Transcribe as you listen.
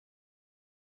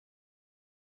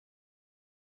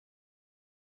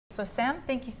So Sam,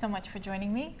 thank you so much for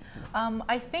joining me.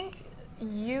 I think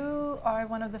you are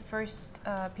one of the first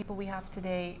people we have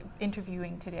today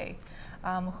interviewing today,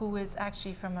 who is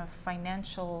actually from a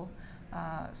financial,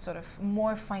 sort of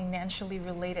more financially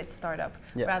related startup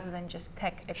rather than just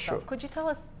tech itself. Sure. Could you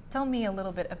tell me a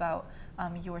little bit about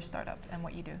your startup and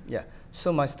what you do? Yeah,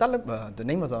 so my startup, the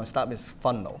name of our startup is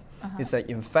Funnel. It's an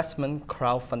investment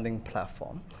crowdfunding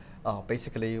platform.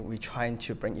 Basically, we're trying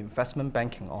to bring investment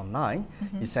banking online,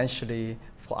 essentially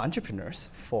for entrepreneurs,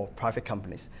 for private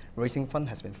companies. Raising funds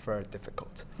has been very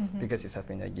difficult because it has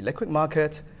been an illiquid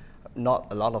market. Not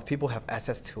a lot of people have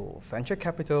access to venture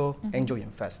capital, angel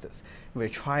investors. We're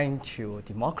trying to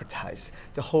democratize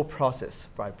the whole process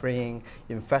by bringing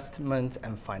investment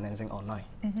and financing online.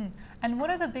 And what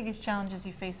are the biggest challenges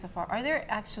you face so far? Are there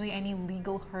actually any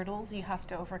legal hurdles you have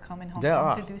to overcome in Hong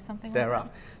Kong to do something like that?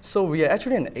 So we are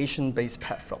actually an Asian-based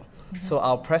platform. So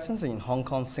our presence in Hong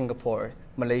Kong, Singapore,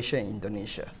 Malaysia, and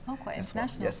Indonesia. Oh, quite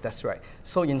international. Yes, that's right.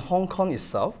 So in Hong Kong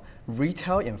itself,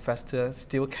 retail investors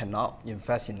still cannot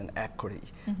invest in an equity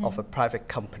of a private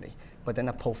company. But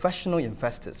then professional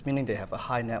investors, meaning they have a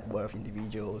high net worth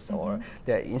individuals or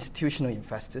they're institutional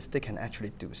investors, they can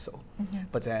actually do so.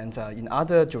 But then in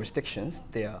other jurisdictions,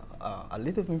 they are a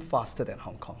little bit faster than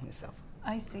Hong Kong itself.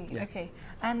 I see, okay.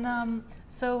 And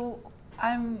so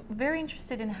I'm very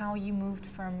interested in how you moved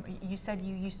from, you said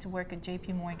you used to work at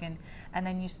JP Morgan and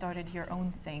then you started your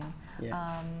own thing.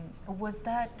 Was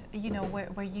that,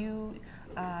 were you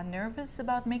nervous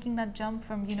about making that jump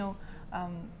from,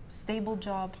 stable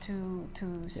job to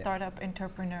startup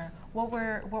entrepreneur? What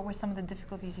were some of the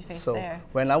difficulties you faced there?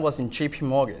 When I was in JP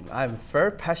Morgan, I'm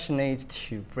very passionate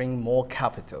to bring more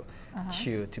capital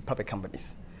to public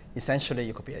companies. Essentially,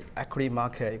 it could be an equity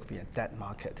market, it could be a debt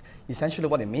market. Essentially,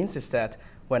 what it means is that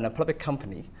when a public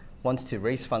company wants to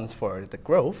raise funds for the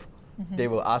growth, they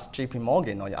will ask JP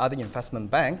Morgan or the other investment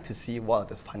bank to see what are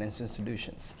the financing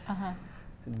solutions.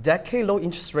 Decade low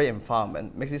interest rate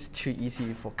environment makes it too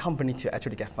easy for company to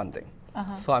actually get funding.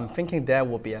 So I'm thinking there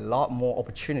will be a lot more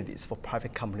opportunities for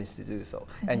private companies to do so.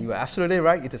 And you're absolutely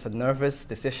right, it is a nervous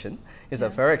decision. It's a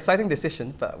very exciting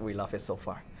decision, but we love it so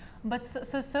far. But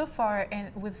so far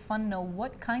with Funnel,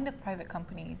 what kind of private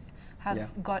companies have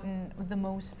gotten the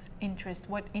most interest?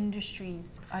 What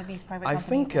industries are these private companies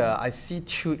in? I think I see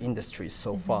two industries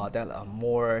so far that are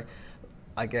more,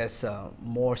 I guess,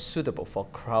 more suitable for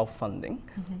crowdfunding.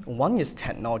 One is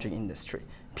technology industry.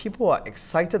 People are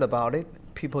excited about it.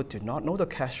 People do not know the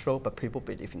cash flow, but people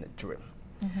believe in the dream.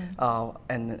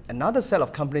 And another set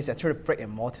of companies, actually brick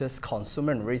and mortars,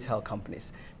 consumer and retail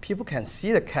companies. People can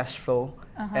see the cash flow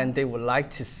and they would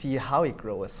like to see how it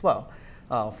grows as well.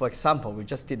 For example, we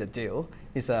just did a deal.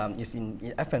 It's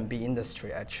in F&B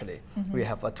industry actually. We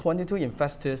have 22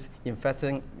 investors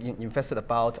invested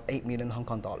about 8 million Hong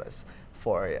Kong dollars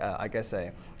for I guess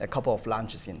a couple of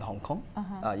lounges in Hong Kong,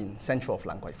 in central of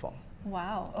Lan Kwai Fong.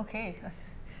 Wow. Okay,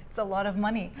 it's a lot of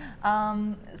money.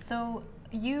 So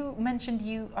you mentioned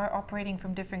you are operating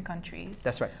from different countries.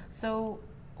 That's right. So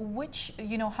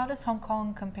how does Hong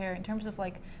Kong compare in terms of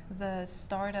like the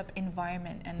startup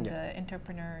environment and the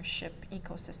entrepreneurship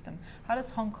ecosystem? How does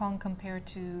Hong Kong compare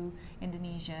to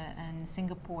Indonesia and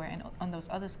Singapore and on those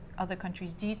other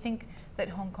countries? Do you think that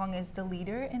Hong Kong is the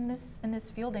leader in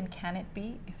this field, and can it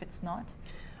be if it's not?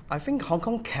 I think Hong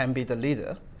Kong can be the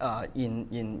leader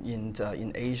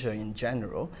in Asia in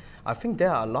general. I think there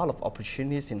are a lot of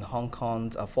opportunities in Hong Kong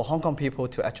for Hong Kong people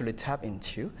to actually tap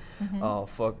into,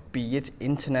 for be it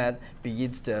internet, be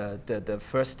it the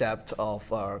first step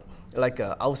of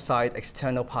outside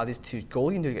external parties to go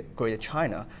into Greater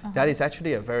China. That is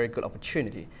actually a very good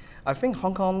opportunity. I think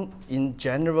Hong Kong in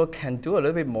general can do a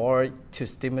little bit more to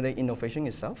stimulate innovation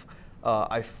itself.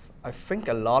 I think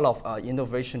a lot of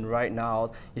innovation right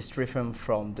now is driven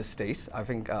from the States. I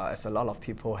think as a lot of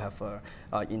people have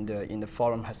in the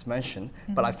forum has mentioned,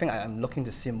 but I think I am looking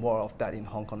to see more of that in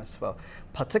Hong Kong as well,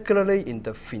 particularly in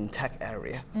the fintech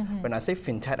area. When I say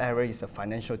fintech area, it's the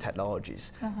financial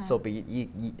technologies. So be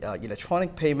it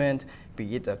electronic payment,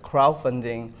 be it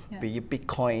crowdfunding, be it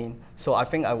Bitcoin. So I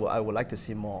think I would like to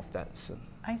see more of that soon.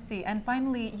 I see. And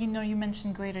finally, you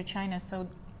mentioned Greater China. So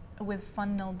with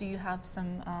Funnel, do you have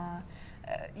some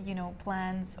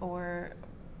plans or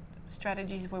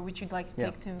strategies where which you'd like to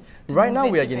take to right now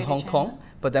we are in Hong Kong,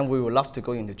 but then we would love to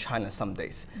go into China some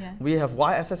days. We have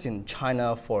wide access in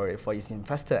China for its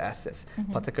investor assets,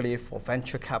 particularly for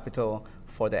venture capital,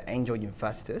 for the angel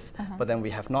investors, but then we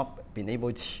have not been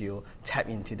able to tap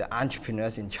into the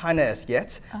entrepreneurs in China as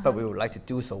yet, but we would like to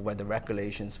do so when the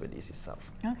regulations release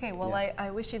itself. Okay, well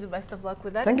I wish you the best of luck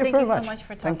with that. Thank you so much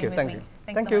for talking with me. Thank you.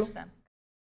 Thanks so much, Sam.